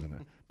good, doesn't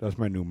it? That's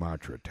my new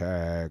mantra,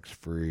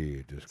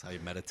 tax-free. That's how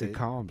you meditate? It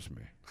calms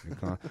me.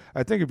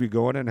 I think if you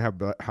go in and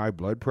have high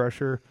blood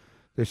pressure,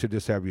 they should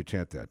just have you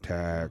chant that,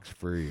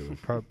 tax-free.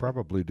 It would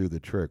probably do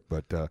the trick.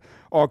 But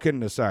all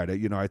kidding aside,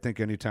 I think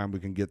anytime we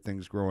can get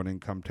things growing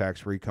income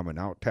tax-free, coming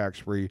out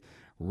tax-free,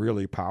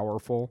 really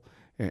powerful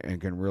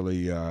and can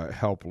really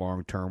help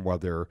long-term,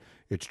 whether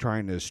it's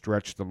trying to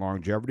stretch the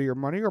longevity of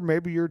money or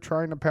maybe you're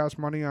trying to pass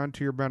money on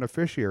to your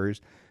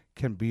beneficiaries,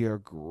 can be a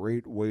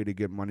great way to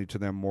get money to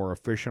them more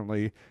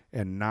efficiently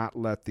and not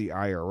let the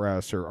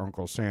IRS or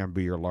Uncle Sam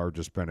be your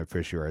largest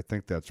beneficiary. I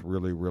think that's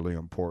really, really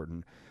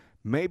important.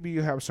 Maybe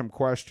you have some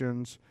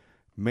questions.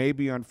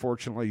 Maybe,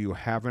 unfortunately, you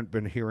haven't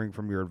been hearing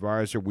from your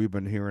advisor. We've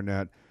been hearing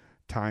that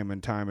time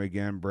and time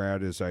again,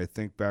 Brad. As I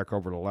think back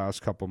over the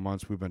last couple of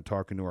months, we've been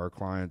talking to our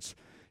clients.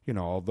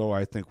 Although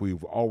I think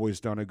we've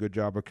always done a good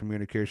job of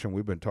communication,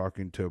 we've been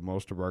talking to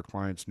most of our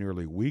clients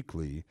nearly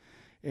weekly.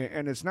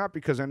 And it's not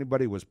because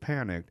anybody was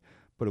panicked,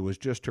 but it was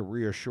just to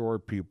reassure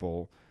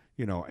people,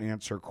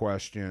 answer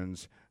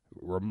questions,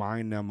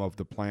 remind them of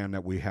the plan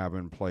that we have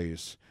in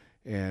place.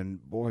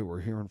 And boy,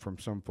 we're hearing from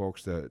some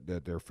folks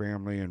that their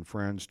family and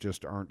friends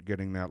just aren't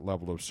getting that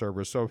level of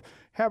service. So if you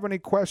have any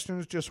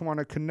questions, just want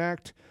to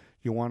connect,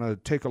 you want to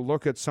take a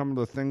look at some of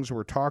the things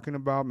we're talking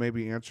about,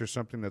 maybe answer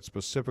something that's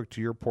specific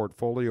to your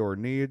portfolio or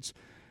needs.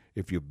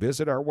 If you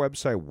visit our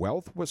website,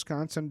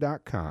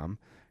 wealthwisconsin.com,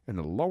 in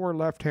the lower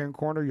left-hand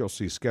corner, you'll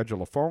see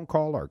schedule a phone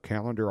call. Our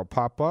calendar will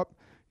pop up.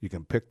 You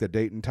can pick the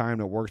date and time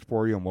that works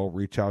for you, and we'll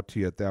reach out to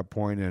you at that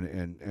point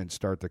and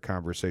start the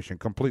conversation,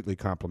 completely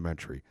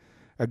complimentary.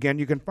 Again,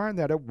 you can find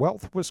that at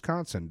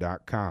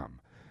wealthwisconsin.com.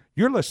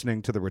 You're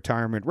listening to the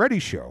Retirement Ready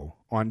Show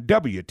on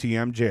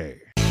WTMJ.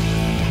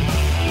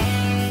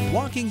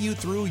 Walking you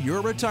through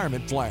your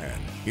retirement plan.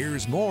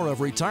 Here's more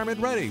of Retirement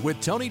Ready with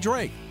Tony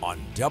Drake on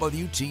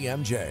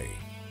WTMJ.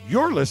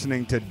 You're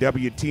listening to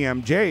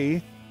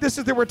WTMJ, This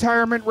is the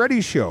Retirement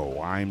Ready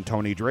Show. I'm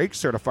Tony Drake,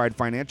 certified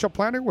financial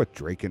planner with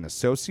Drake &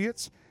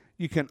 Associates.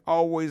 You can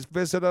always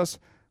visit us.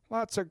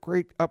 Lots of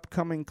great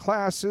upcoming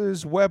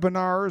classes,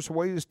 webinars,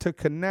 ways to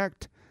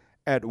connect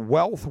at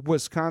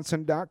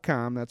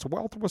wealthwisconsin.com. That's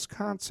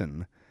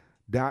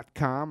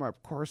wealthwisconsin.com. I,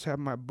 of course, have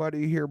my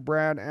buddy here,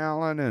 Brad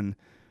Allen, and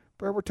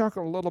Brad, we're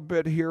talking a little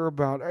bit here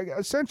about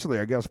essentially,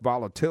 I guess,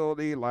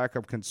 volatility, lack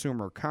of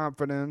consumer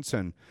confidence,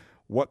 and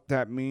what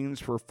that means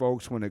for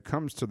folks when it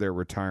comes to their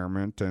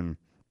retirement. And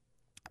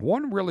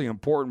one really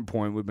important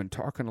point, we've been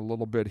talking a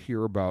little bit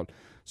here about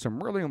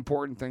some really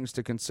important things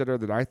to consider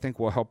that I think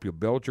will help you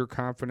build your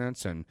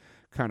confidence and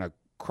kind of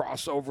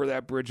cross over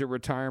that bridge of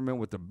retirement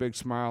with a big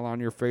smile on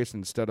your face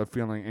instead of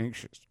feeling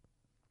anxious,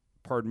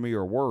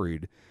 or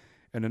worried.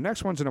 And the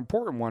next one's an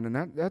important one,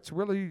 and that's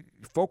really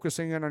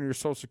focusing in on your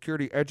Social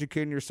Security,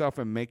 educating yourself,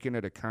 and making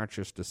it a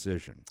conscious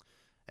decision.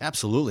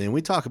 Absolutely. And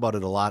we talk about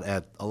it a lot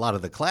at a lot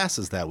of the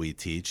classes that we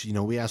teach. You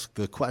know, we ask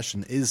the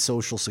question, is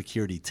Social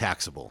Security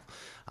taxable?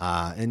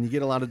 And you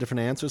get a lot of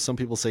different answers. Some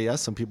people say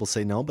yes, some people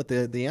say no, but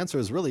the answer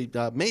is really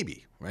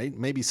maybe, right?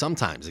 Maybe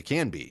sometimes it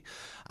can be.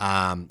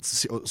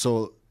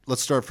 So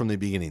let's start from the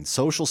beginning.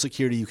 Social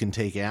Security you can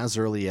take as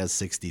early as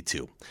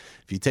 62.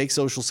 If you take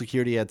Social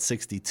Security at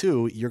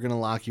 62, you're going to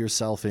lock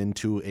yourself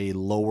into a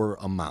lower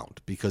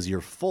amount because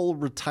your full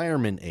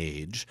retirement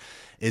age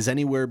is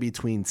anywhere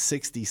between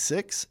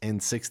 66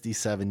 and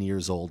 67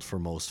 years old for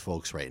most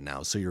folks right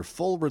now. So your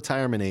full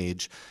retirement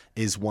age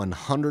is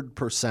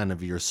 100%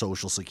 of your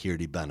Social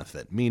Security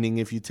benefit, meaning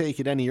if you take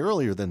it any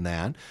earlier than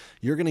that,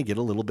 you're going to get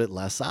a little bit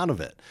less out of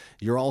it.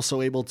 You're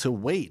also able to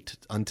wait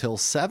until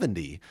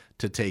 70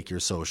 to take your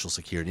Social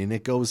Security, and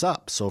it goes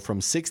up. So from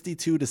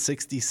 62 to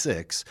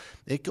 66,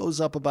 it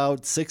goes up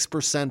about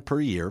 6% per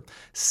year.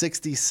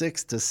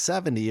 66 to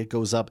 70, it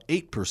goes up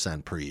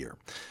 8% per year.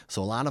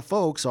 So a lot of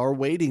folks are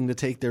waiting to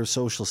take their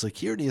Social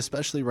Security,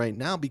 especially right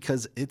now,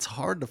 because it's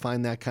hard to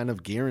find that kind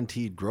of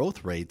guaranteed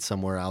growth rate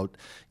somewhere out,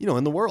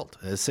 in the world.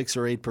 6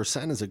 or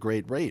 8% is a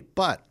great rate,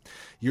 but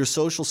your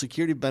Social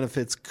Security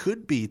benefits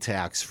could be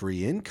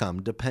tax-free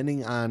income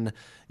depending on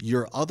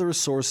your other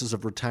sources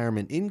of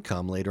retirement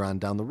income later on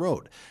down the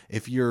road.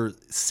 If you're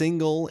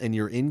single and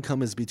your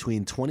income is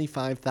between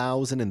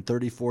 $25,000 and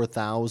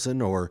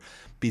 $34,000, or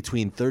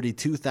between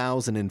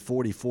 $32,000 and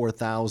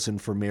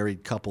 $44,000 for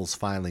married couples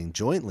filing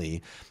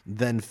jointly,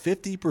 then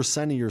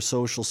 50% of your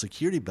Social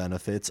Security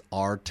benefits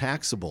are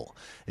taxable.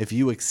 If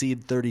you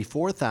exceed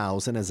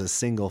 $34,000 as a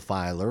single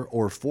filer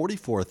or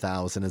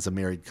 $44,000 as a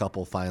married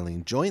couple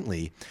filing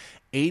jointly,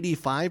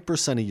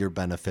 85% of your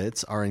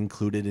benefits are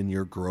included in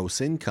your gross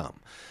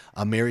income.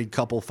 A married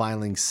couple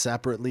filing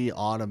separately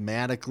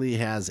automatically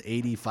has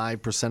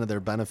 85% of their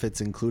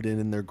benefits included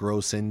in their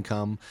gross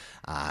income.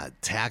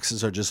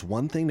 Taxes are just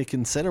one thing to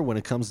consider when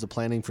it comes to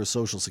planning for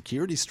Social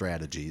Security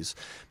strategies.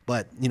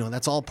 But,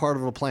 that's all part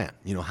of a plan.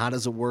 How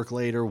does it work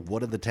later? What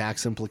do the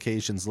tax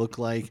implications look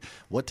like?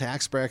 What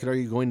tax bracket are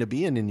you going to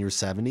be in your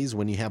 70s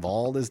when you have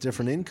all this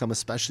different income,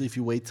 especially if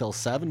you wait till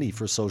 70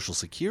 for Social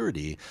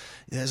Security?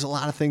 There's a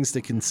lot of things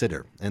to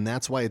consider. And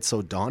that's why it's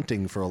so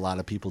daunting for a lot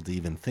of people to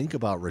even think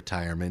about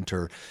retirement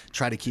or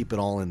try to keep it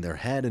all in their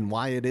head, and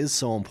why it is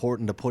so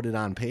important to put it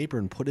on paper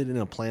and put it in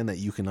a plan that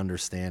you can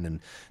understand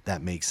and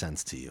that makes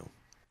sense to you.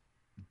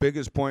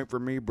 Biggest point for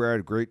me,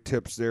 Brad, great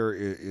tips there,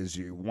 is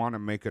you want to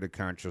make it a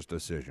conscious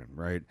decision,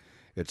 right?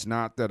 It's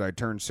not that I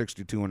turn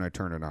 62 and I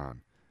turn it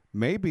on.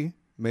 Maybe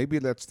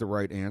that's the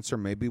right answer.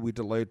 Maybe we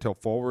delay it till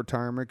full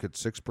retirement, get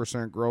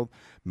 6% growth.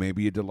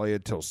 Maybe you delay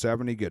it till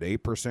 70, get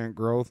 8%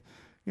 growth.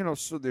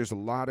 So there's a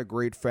lot of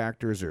great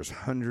factors. There's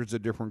hundreds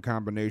of different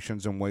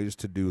combinations and ways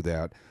to do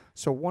that.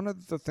 So one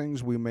of the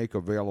things we make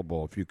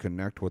available, if you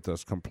connect with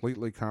us,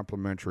 completely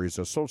complimentary, is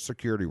a Social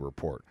Security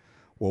report.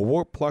 Well,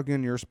 we'll plug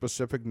in your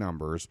specific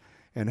numbers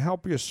and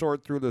help you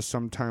sort through this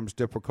sometimes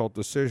difficult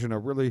decision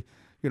of really,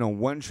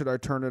 when should I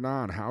turn it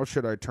on? How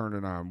should I turn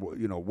it on?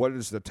 What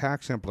is the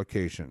tax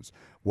implications?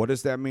 What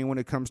does that mean when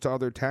it comes to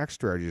other tax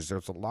strategies?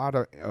 There's a lot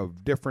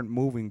of different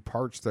moving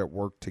parts that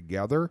work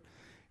together,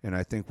 and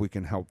I think we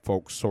can help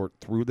folks sort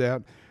through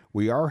that.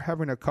 We are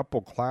having a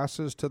couple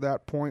classes to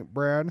that point,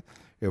 Brad.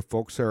 If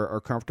folks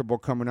are comfortable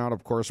coming out,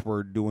 of course,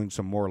 we're doing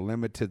some more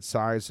limited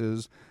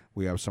sizes.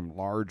 We have some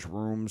large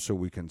rooms so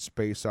we can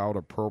space out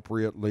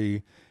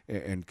appropriately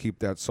and keep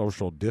that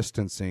social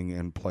distancing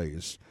in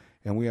place.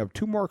 And we have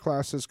 2 more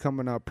classes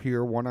coming up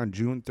here, one on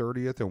June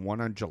 30th and one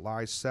on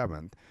July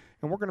 7th.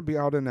 And we're going to be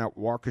out in that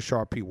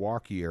Waukesha,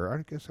 Pewaukee area.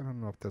 I guess I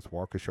don't know if that's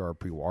Waukesha or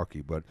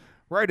Pewaukee, but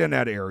right in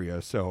that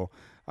area. So,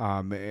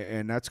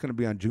 and that's going to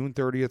be on June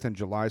 30th and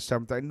July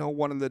 7th. I know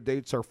one of the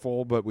dates are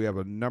full, but we have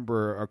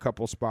a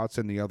couple spots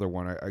in the other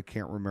one. I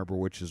can't remember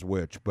which is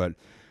which, but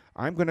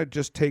I'm going to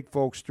just take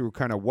folks through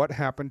kind of what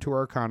happened to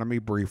our economy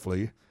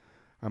briefly.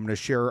 I'm going to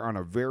share on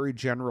a very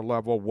general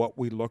level what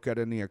we look at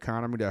in the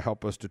economy to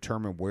help us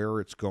determine where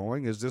it's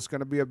going. Is this going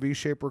to be a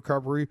V-shaped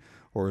recovery,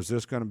 or is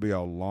this going to be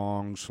a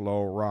long,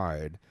 slow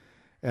ride?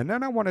 And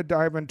then I want to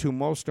dive into,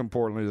 most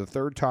importantly, the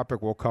third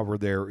topic we'll cover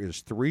there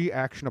is 3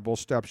 actionable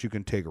steps you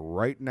can take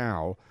right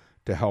now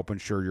to help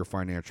ensure your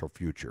financial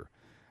future.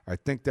 I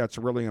think that's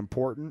really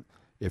important.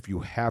 If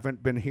you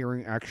haven't been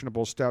hearing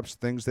actionable steps,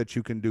 things that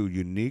you can do,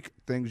 unique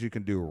things you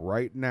can do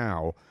right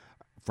now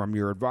from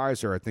your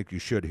advisor, I think you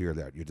should hear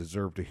that. You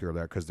deserve to hear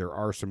that because there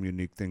are some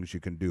unique things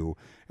you can do,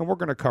 and we're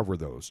going to cover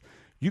those.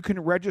 You can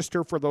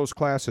register for those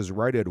classes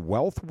right at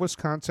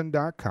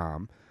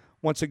wealthwisconsin.com.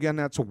 Once again,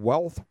 that's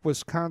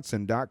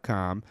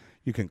wealthwisconsin.com.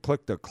 You can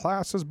click the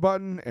classes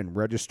button and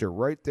register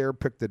right there.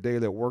 Pick the day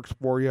that works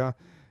for you.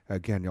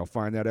 Again, you'll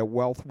find that at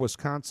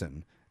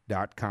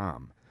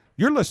wealthwisconsin.com.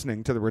 You're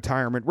listening to the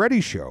Retirement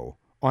Ready Show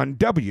on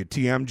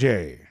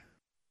WTMJ.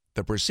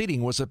 The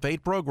proceeding was a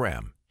paid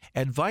program.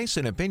 Advice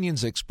and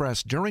opinions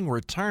expressed during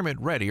Retirement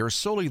Ready are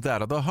solely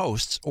that of the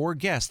hosts or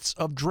guests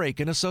of Drake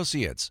and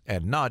Associates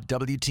and not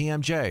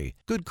WTMJ,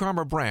 Good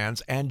Karma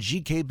Brands, and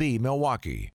GKB Milwaukee.